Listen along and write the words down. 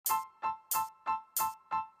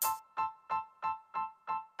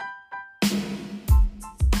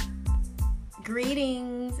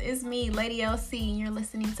Greetings, it's me, Lady LC, and you're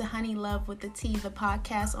listening to Honey Love with the T, the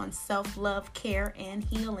podcast on self-love, care, and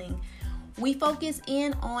healing. We focus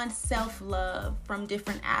in on self-love from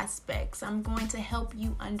different aspects. I'm going to help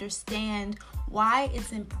you understand why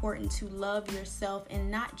it's important to love yourself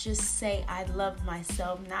and not just say, I love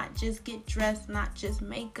myself, not just get dressed, not just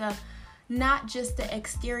makeup, not just the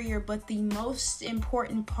exterior, but the most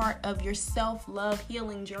important part of your self-love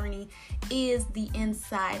healing journey is the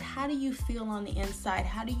inside. How do you feel on the inside?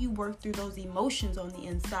 How do you work through those emotions on the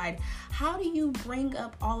inside? How do you bring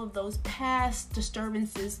up all of those past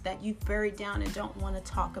disturbances that you've buried down and don't want to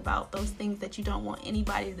talk about? Those things that you don't want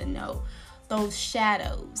anybody to know, those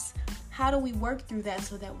shadows. How do we work through that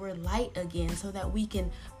so that we're light again, so that we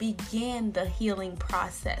can begin the healing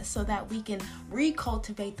process, so that we can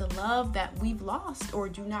recultivate the love that we've lost or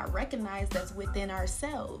do not recognize that's within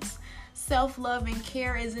ourselves? Self-love and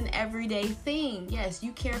care is an everyday thing. Yes,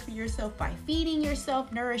 you care for yourself by feeding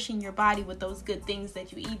yourself, nourishing your body with those good things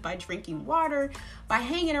that you eat, by drinking water, by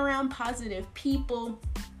hanging around positive people,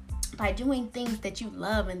 by doing things that you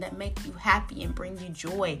love and that make you happy and bring you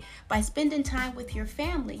joy, by spending time with your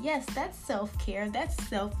family. Yes, that's self-care, that's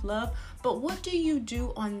self-love. But what do you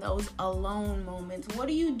do on those alone moments? What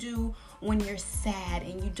do you do when you're sad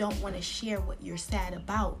and you don't want to share what you're sad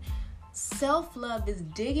about? Self-love is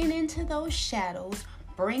digging into those shadows,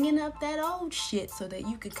 bringing up that old shit so that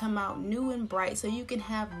you can come out new and bright, so you can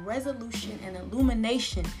have resolution and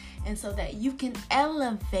illumination, and so that you can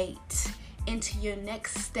elevate into your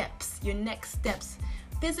next steps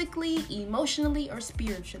physically, emotionally, or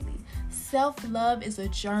spiritually. Self-love is a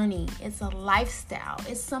journey. It's a lifestyle.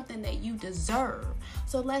 It's something that you deserve.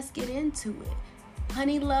 So let's get into it.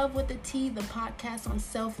 Honey Love with the T, the podcast on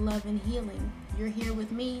self-love and healing. You're here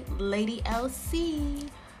with me, Lady LC.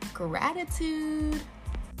 Gratitude.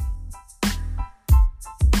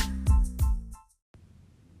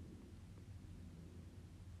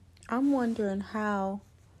 I'm wondering how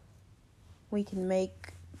we can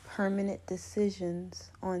make permanent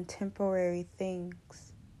decisions on temporary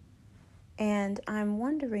things. And I'm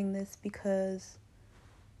wondering this because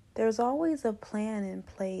there's always a plan in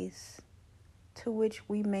place to which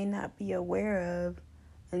we may not be aware of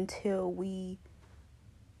until we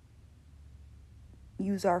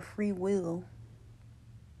use our free will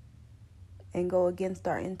and go against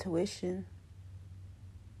our intuition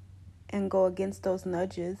and go against those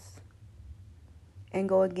nudges and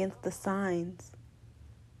go against the signs.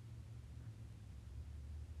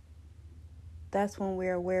 That's when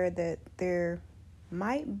we're aware that there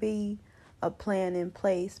might be a plan in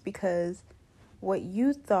place, because what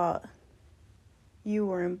you thought you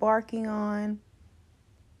were embarking on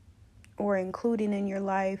or including in your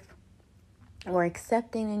life or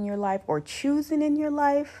accepting in your life or choosing in your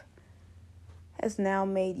life has now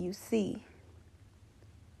made you see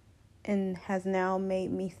and has now made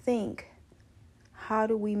me think, how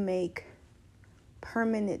do we make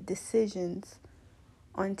permanent decisions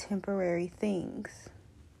on temporary things?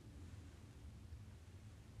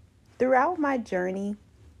 Throughout my journey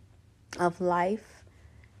of life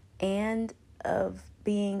and of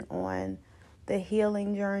being on the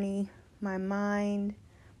healing journey, my mind,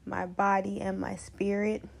 my body, and my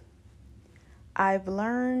spirit, I've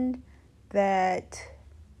learned that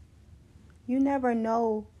you never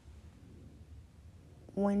know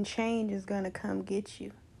when change is going to come get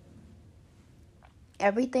you.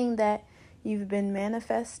 Everything that you've been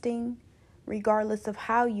manifesting, regardless of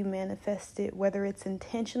how you manifest it, whether it's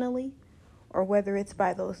intentionally or whether it's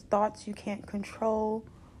by those thoughts you can't control,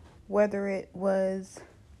 whether it was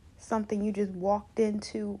something you just walked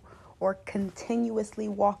into or continuously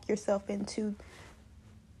walk yourself into,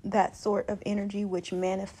 that sort of energy which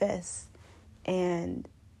manifests and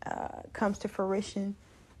comes to fruition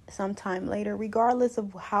sometime later, regardless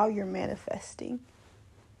of how you're manifesting.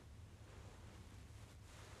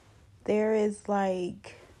 There is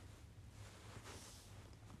like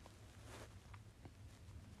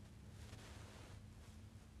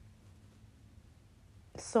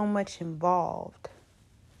so much involved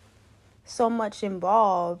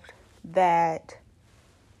that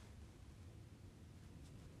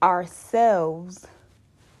ourselves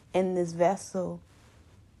in this vessel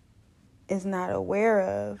is not aware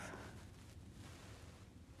of.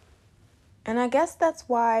 And I guess that's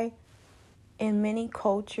why in many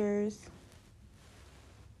cultures,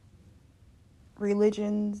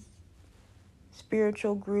 religions,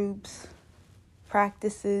 spiritual groups,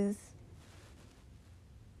 practices,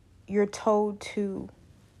 you're told to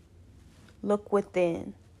look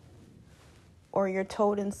within, or you're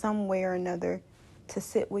told in some way or another to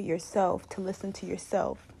sit with yourself, to listen to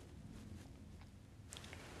yourself.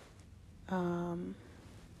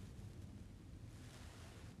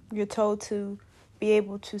 You're told to be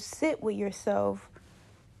able to sit with yourself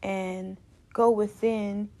and go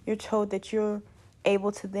within. You're told that you're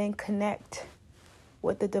able to then connect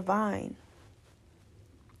with the divine.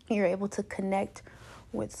 You're able to connect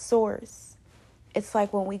with source. It's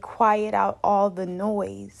like when we quiet out all the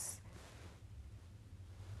noise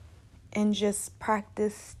and just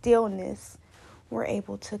practice stillness, we're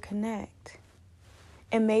able to connect.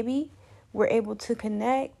 And maybe we're able to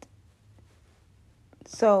connect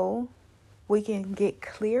so we can get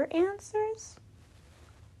clear answers,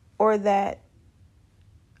 or that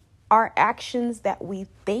our actions that we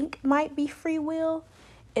think might be free will,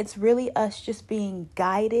 it's really us just being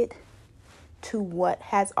guided to what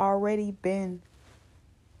has already been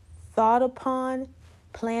thought upon,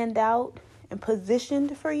 planned out, and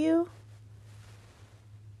positioned for you.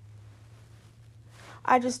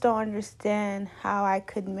 I just don't understand how I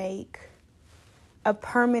could make a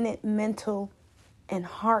permanent mental and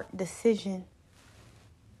heart decision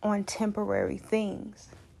on temporary things.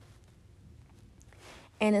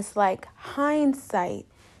 And it's like hindsight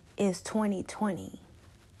is 2020.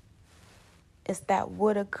 It's that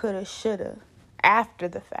woulda, coulda, shoulda after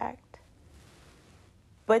the fact.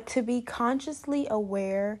 But to be consciously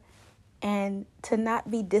aware and to not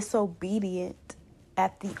be disobedient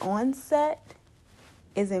at the onset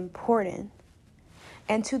is important.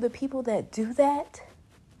 And to the people that do that,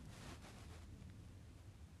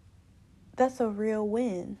 that's a real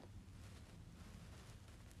win.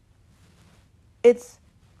 It's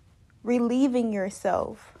relieving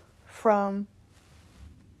yourself from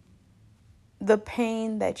the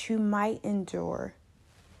pain that you might endure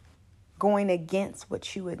going against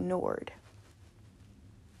what you ignored.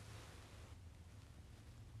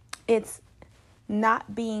 It's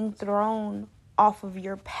not being thrown off of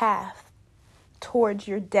your path towards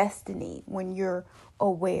your destiny when you're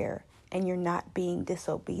aware and you're not being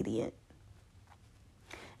disobedient.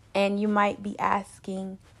 And you might be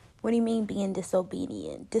asking, what do you mean being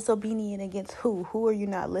disobedient? Disobedient against who? Who are you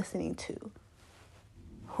not listening to?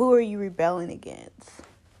 Who are you rebelling against?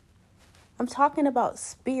 I'm talking about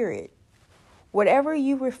spirit. Whatever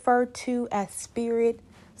you refer to as spirit,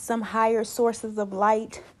 some higher sources of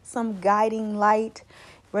light, some guiding light,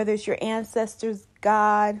 whether it's your ancestors,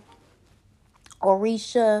 God,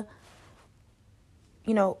 Orisha,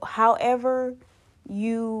 however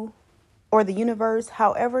you, or the universe,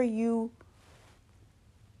 however you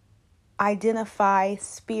identify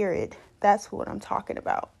spirit, that's what I'm talking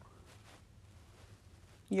about.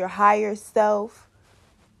 Your higher self,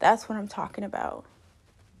 that's what I'm talking about.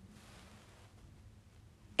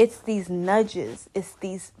 It's these nudges, it's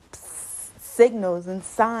these signals and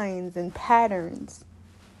signs and patterns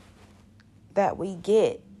that we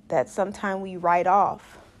get that sometimes we write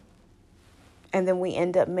off. And then we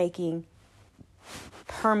end up making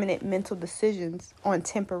permanent mental decisions on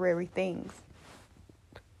temporary things.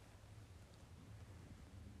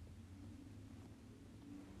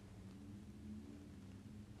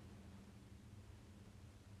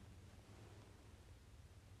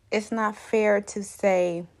 It's not fair to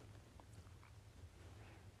say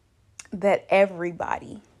that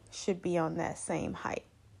everybody should be on that same height,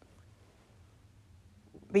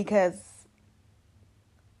 because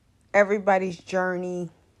everybody's journey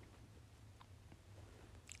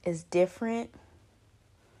is different.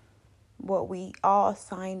 What we all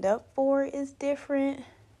signed up for is different.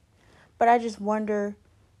 But I just wonder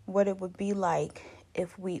what it would be like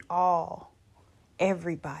if we all,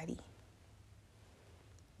 everybody,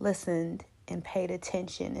 listened and paid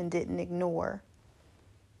attention and didn't ignore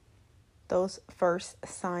those first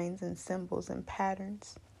signs and symbols and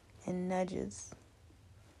patterns and nudges.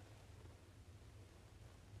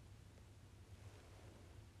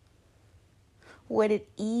 Would it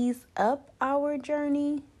ease up our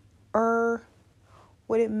journey, or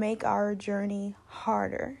would it make our journey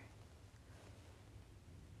harder?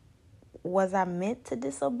 Was I meant to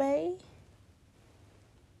disobey?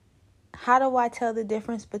 How do I tell the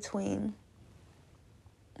difference between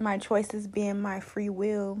my choices being my free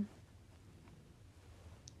will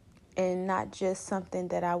and not just something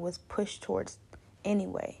that I was pushed towards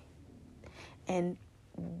anyway? And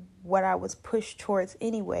what I was pushed towards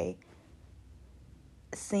anyway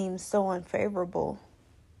seems so unfavorable,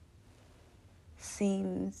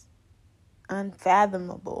 seems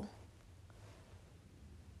unfathomable.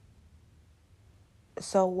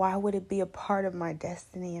 So why would it be a part of my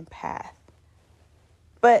destiny and path?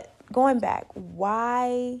 But going back,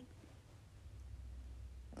 why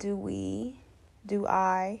do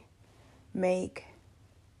I make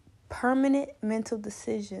permanent mental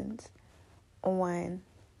decisions on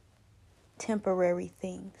temporary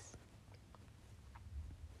things?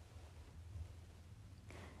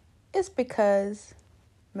 It's because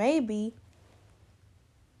maybe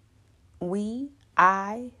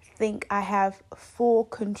I think I have full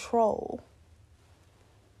control,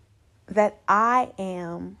 that I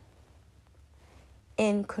am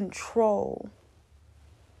in control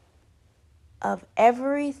of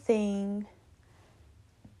everything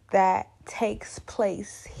that takes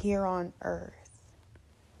place here on earth.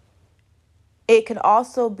 It could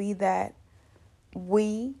also be that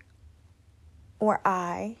we or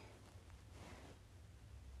I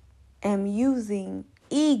am using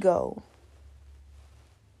ego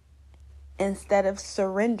instead of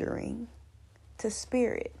surrendering to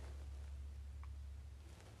spirit.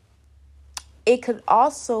 It could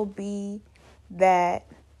also be that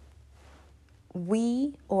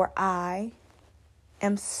we or I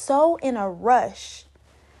am so in a rush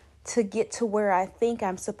to get to where I think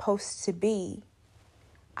I'm supposed to be,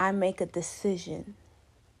 I make a decision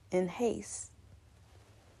in haste.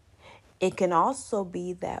 It can also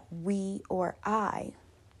be that we or I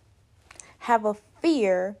have a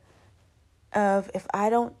fear of, if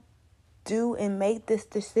I don't do and make this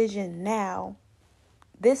decision now,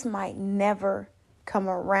 this might never come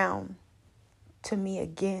around to me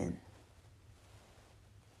again.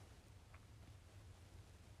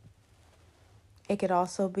 It could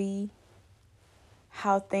also be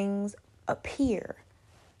how things appear,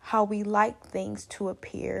 how we like things to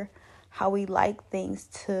appear, how we like things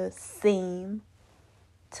to seem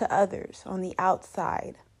to others on the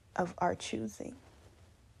outside of our choosing.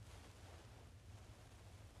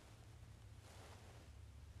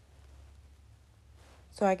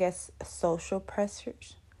 So I guess social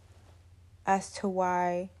pressures as to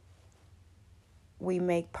why we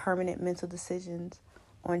make permanent mental decisions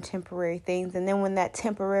on temporary things. And then when that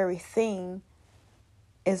temporary thing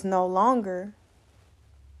is no longer,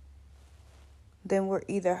 then we're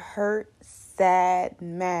either hurt, sad,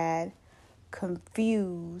 mad,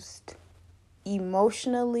 confused,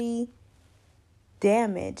 emotionally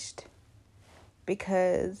damaged,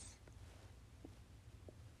 because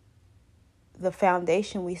the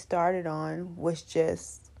foundation we started on was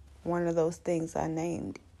just one of those things I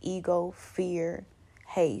named: ego, fear,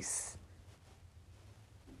 haste.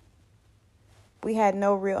 We had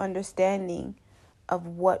no real understanding of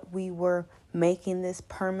what we were making this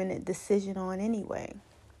permanent decision on anyway.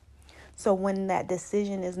 So when that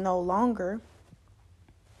decision is no longer,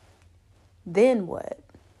 then what?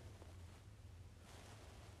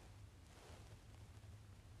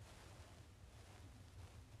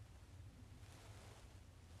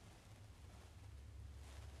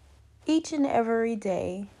 Each and every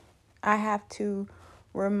day, I have to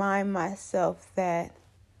remind myself that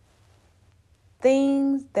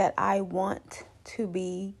things that I want to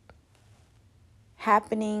be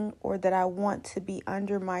happening, or that I want to be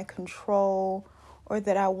under my control, or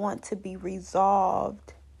that I want to be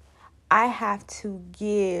resolved, I have to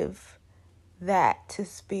give that to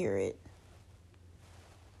spirit.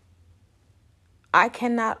 I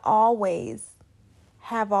cannot always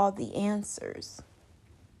have all the answers.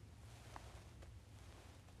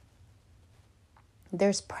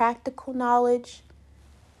 There's practical knowledge,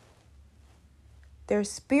 there's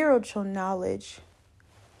spiritual knowledge,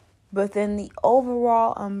 but then the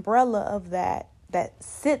overall umbrella of that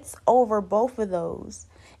sits over both of those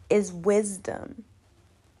is wisdom.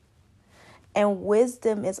 And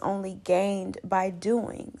wisdom is only gained by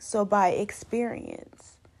doing, so by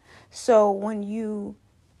experience. So when you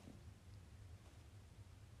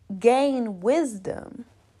gain wisdom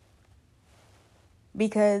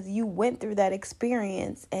because you went through that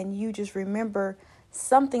experience and you just remember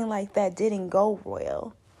something like that didn't go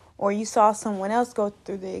well, or you saw someone else go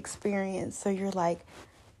through the experience, so you're like,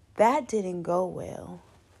 that didn't go well.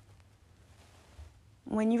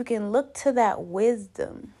 When you can look to that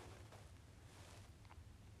wisdom,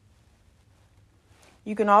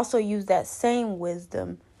 you can also use that same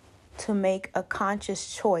wisdom to make a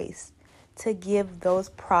conscious choice to give those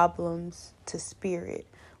problems to spirit,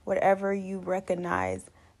 whatever you recognize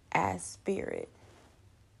as spirit.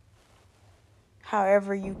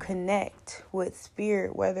 However you connect with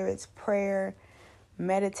spirit, whether it's prayer,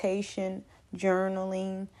 meditation,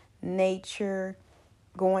 journaling, nature,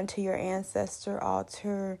 going to your ancestor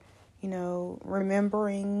altar,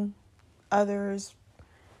 remembering others,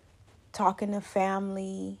 talking to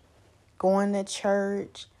family, going to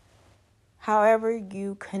church, however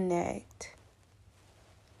you connect,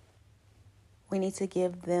 we need to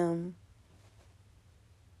give them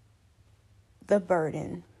the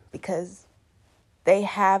burden because they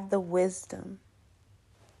have the wisdom.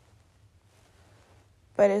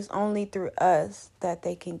 but it's only through us that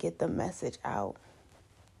they can get the message out.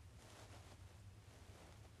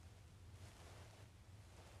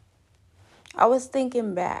 I was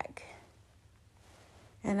thinking back,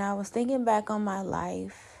 and I was thinking back on my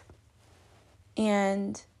life,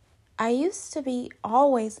 and I used to be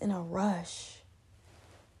always in a rush.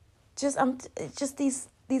 Just these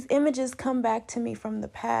images come back to me from the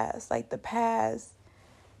past, like the past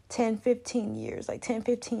 15 years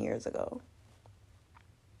ago.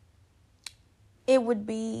 It would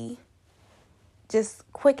be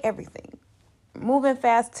just quick everything. Moving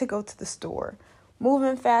fast to go to the store.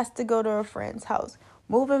 Moving fast to go to a friend's house.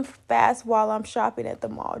 Moving fast while I'm shopping at the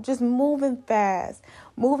mall. Just moving fast.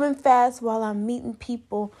 Moving fast while I'm meeting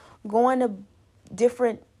people. Going to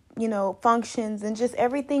different, functions. And just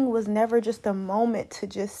everything was never just a moment to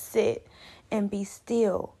just sit and be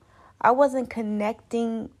still. I wasn't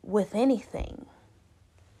connecting with anything.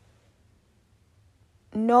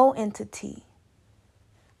 No entity.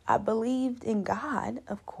 I believed in God,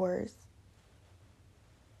 of course.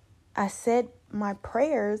 I said my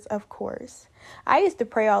prayers, of course. I used to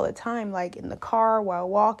pray all the time, like in the car, while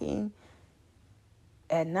walking,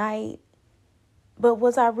 at night. But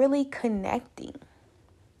was I really connecting?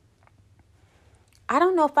 I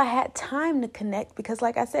don't know if I had time to connect because,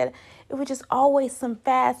 like I said, it was just always some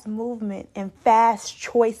fast movement and fast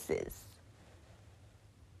choices.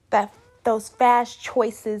 Those fast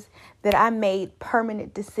choices that I made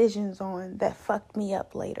permanent decisions on that fucked me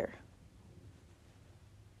up later.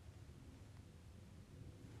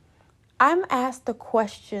 I'm asked a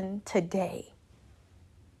question today.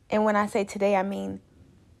 And when I say today, I mean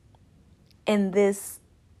in this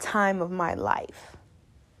time of my life.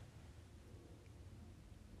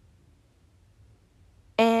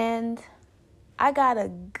 And I got a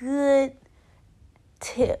good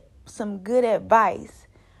tip, some good advice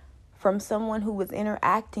from someone who was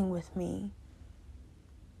interacting with me,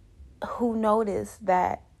 who noticed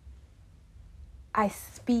that I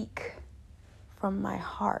speak from my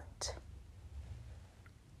heart.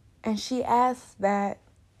 And she asked that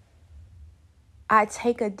I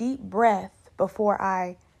take a deep breath before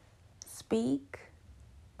I speak,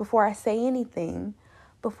 before I say anything,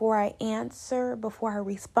 before I answer, before I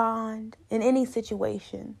respond in any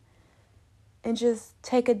situation. And just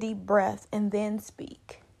take a deep breath and then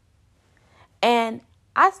speak. And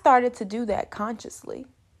I started to do that consciously.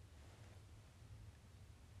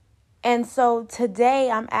 And so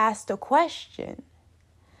today I'm asked a question.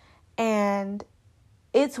 And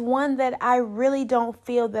it's one that I really don't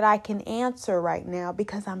feel that I can answer right now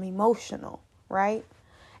because I'm emotional, right?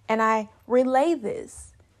 And I relay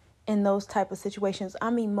this in those type of situations.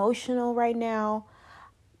 I'm emotional right now.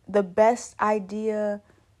 The best idea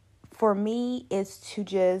for me is to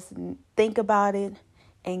just think about it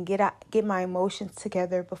and get my emotions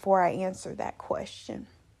together before I answer that question.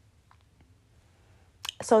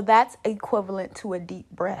 So that's equivalent to a deep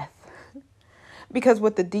breath. Because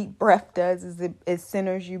what the deep breath does is it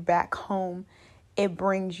centers you back home. It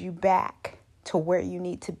brings you back to where you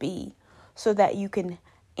need to be so that you can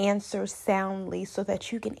answer soundly, so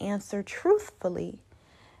that you can answer truthfully.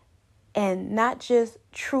 And not just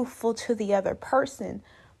truthful to the other person,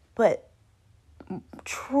 but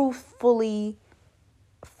truthfully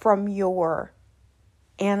from your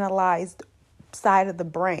analyzed side of the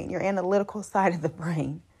brain, your analytical side of the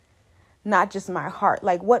brain, not just my heart.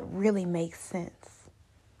 Like what really makes sense?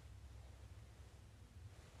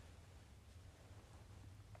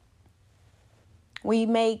 We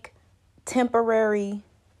make temporary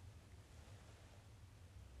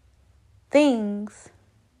things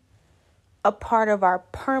a part of our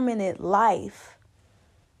permanent life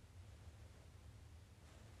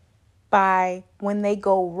by when they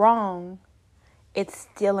go wrong, it's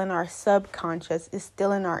still in our subconscious, it's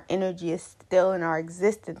still in our energy, it's still in our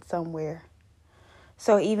existence somewhere.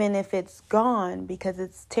 So even if it's gone because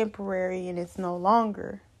it's temporary and it's no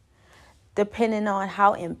longer, depending on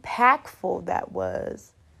how impactful that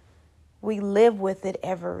was, we live with it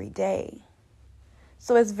every day.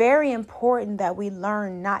 So it's very important that we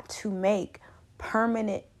learn not to make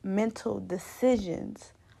permanent mental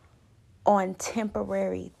decisions on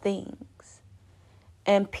temporary things.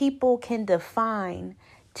 And people can define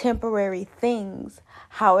temporary things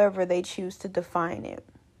however they choose to define it.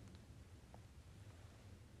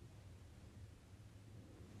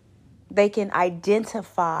 They can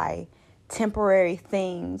identify temporary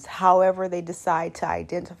things however they decide to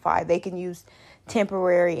identify. They can use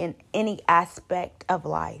temporary in any aspect of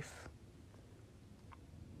life.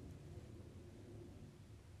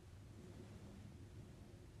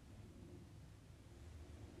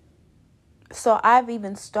 So I've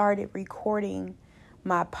even started recording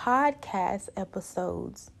my podcast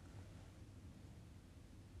episodes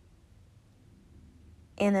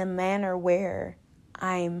in a manner where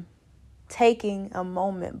I'm taking a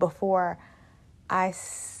moment before I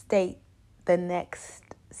state the next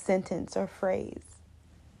sentence or phrase,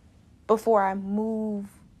 before I move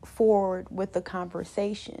forward with the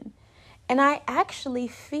conversation. And I actually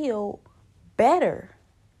feel better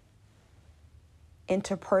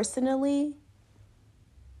interpersonally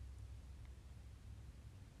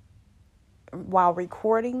while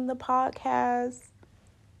recording the podcast.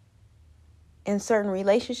 In certain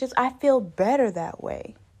relationships, I feel better that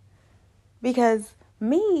way. Because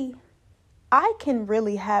I can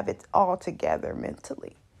really have it all together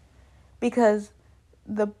mentally. Because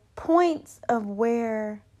the points of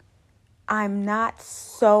where I'm not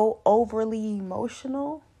so overly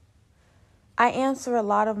emotional, I answer a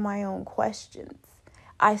lot of my own questions.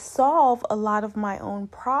 I solve a lot of my own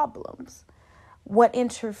problems. What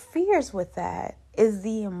interferes with that is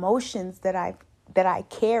the emotions that I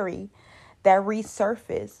carry that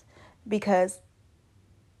resurface because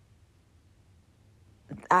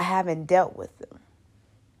I haven't dealt with them.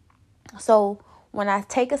 So when I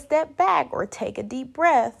take a step back or take a deep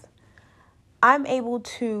breath, I'm able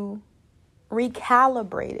to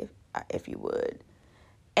recalibrate, if you would,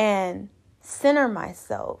 and center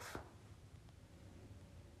myself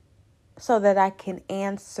so that I can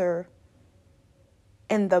answer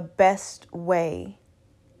in the best way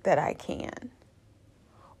that I can,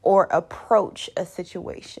 or approach a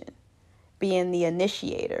situation, being the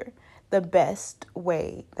initiator, the best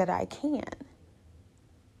way that I can.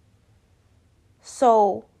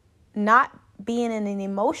 So not being in an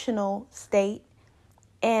emotional state,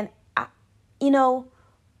 and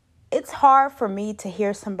it's hard for me to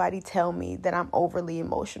hear somebody tell me that I'm overly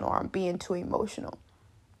emotional or I'm being too emotional.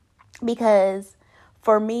 Because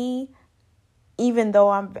for me, even though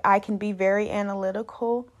I can be very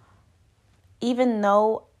analytical, even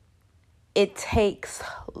though it takes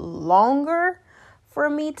longer for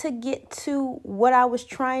me to get to what I was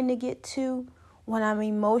trying to get to when I'm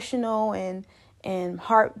emotional and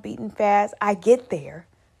heart beating fast, I get there.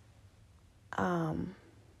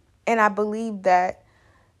 And I believe that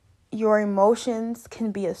your emotions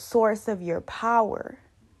can be a source of your power.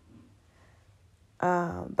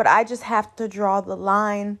 But I just have to draw the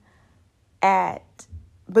line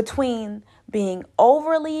between being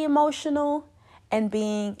overly emotional and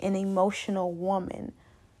being an emotional woman.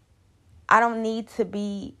 I don't need to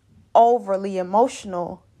be overly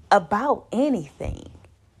emotional about anything.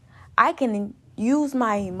 I can use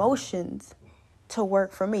my emotions to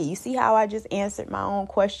work for me. You see how I just answered my own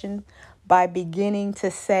question by beginning to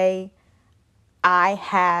say I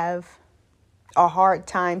have a hard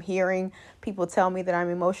time hearing people tell me that I'm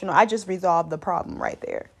emotional? I just resolved the problem right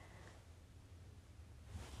there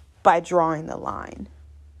by drawing the line.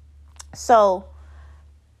 So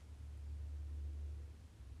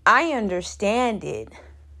I understand it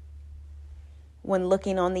when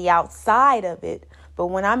looking on the outside of it, but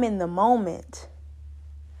when I'm in the moment,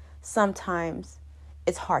 sometimes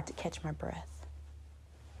it's hard to catch my breath.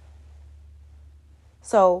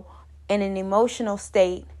 So in an emotional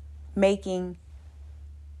state, making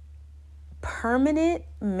permanent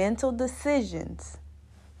mental decisions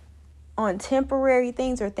on temporary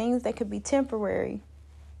things or things that could be temporary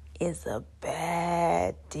is a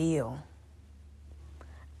bad deal.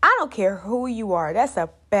 I don't care who you are. That's a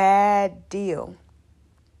bad deal.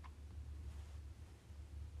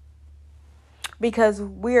 Because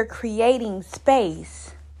we're creating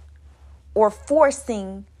space or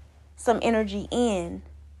forcing some energy in.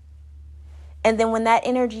 And then when that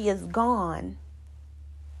energy is gone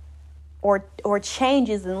or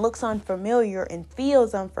changes and looks unfamiliar and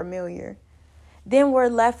feels unfamiliar, then we're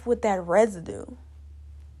left with that residue.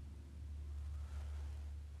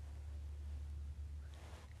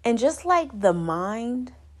 And just like the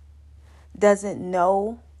mind doesn't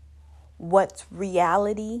know what's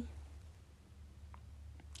reality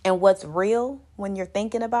and what's real when you're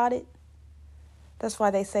thinking about it, that's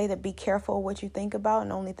why they say that be careful what you think about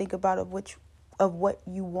and only think about of what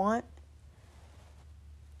you want.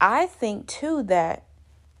 I think too that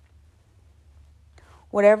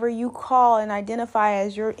whatever you call and identify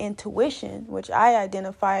as your intuition, which I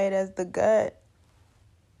identify it as the gut,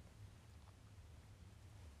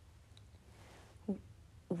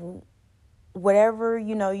 whatever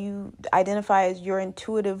you identify as your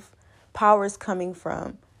intuitive powers coming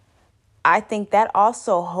from, I think that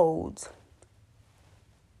also holds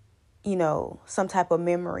some type of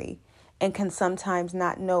memory and can sometimes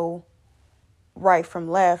not know right from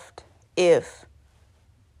left if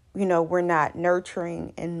we're not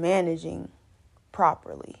nurturing and managing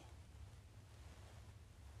properly.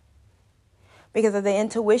 Because the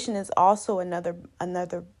intuition is also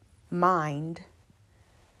another mind.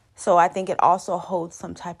 So I think it also holds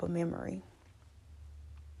some type of memory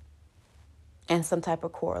and some type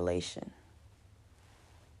of correlation.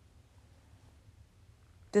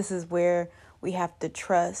 This is where we have to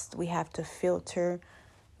trust, we have to filter,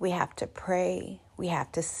 we have to pray, we have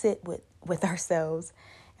to sit with ourselves,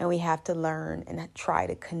 and we have to learn and try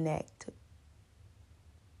to connect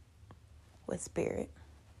with spirit.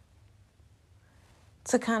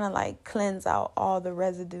 To kind of like cleanse out all the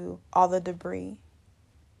residue, all the debris.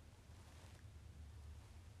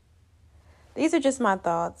 These are just my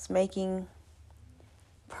thoughts, making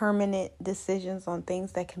permanent decisions on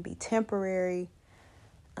things that can be temporary,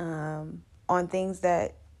 on things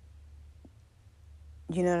that,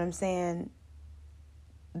 you know what I'm saying,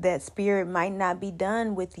 that spirit might not be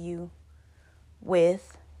done with you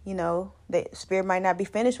with, that spirit might not be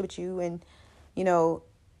finished with you, and,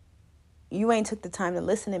 you ain't took the time to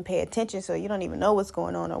listen and pay attention, so you don't even know what's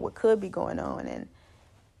going on or what could be going on. And,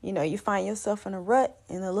 you find yourself in a rut,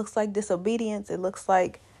 and it looks like disobedience. It looks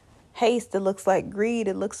like haste. It looks like greed.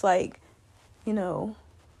 It looks like,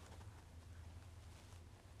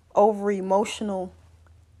 over emotional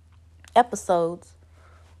episodes.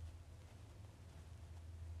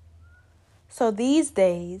 So these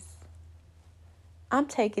days, I'm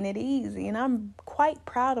taking it easy, and I'm quite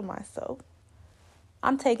proud of myself.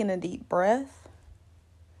 I'm taking a deep breath.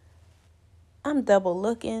 I'm double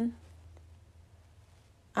looking.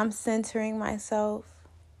 I'm centering myself.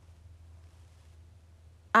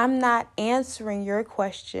 I'm not answering your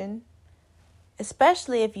question,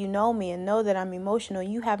 especially if you know me and know that I'm emotional.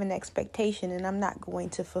 You have an expectation, and I'm not going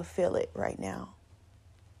to fulfill it right now.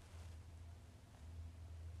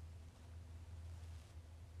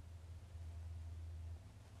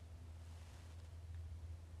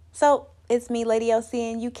 So it's me, Lady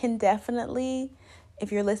LC, and you can definitely,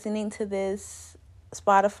 if you're listening to this,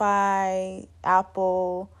 Spotify,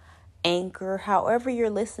 Apple, Anchor, however you're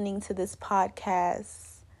listening to this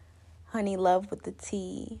podcast, Honey Love with the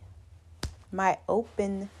T, my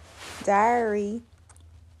open diary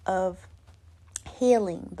of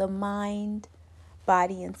healing the mind,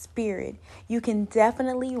 body, and spirit. You can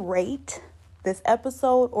definitely rate this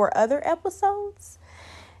episode or other episodes.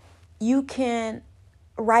 You can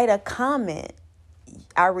write a comment.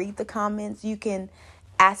 I read the comments. You can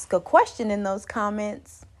ask a question in those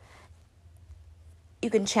comments. You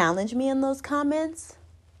can challenge me in those comments.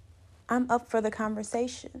 I'm up for the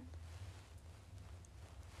conversation.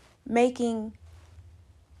 Making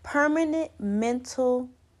permanent mental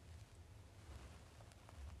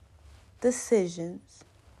decisions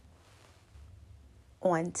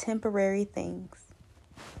on temporary things.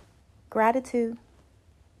 Gratitude.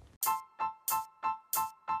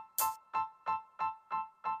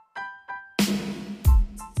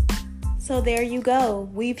 So there you go.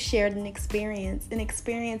 We've shared an experience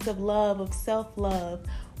of love, of self-love.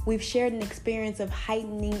 We've shared an experience of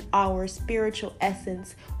heightening our spiritual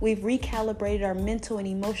essence. We've recalibrated our mental and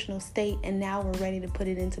emotional state, and now we're ready to put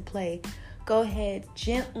it into play. Go ahead,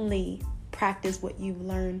 gently practice what you've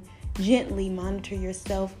learned. Gently monitor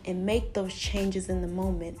yourself and make those changes in the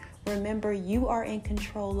moment. Remember, you are in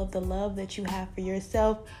control of the love that you have for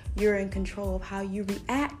yourself. You're in control of how you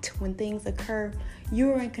react when things occur.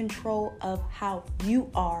 You're in control of how you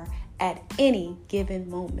are at any given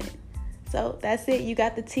moment. So that's it. You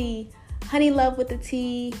got the tea. Honey Love with the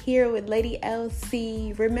T here with Lady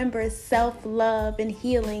LC. Remember, self-love and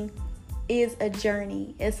healing is a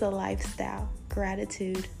journey. It's a lifestyle.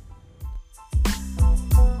 Gratitude.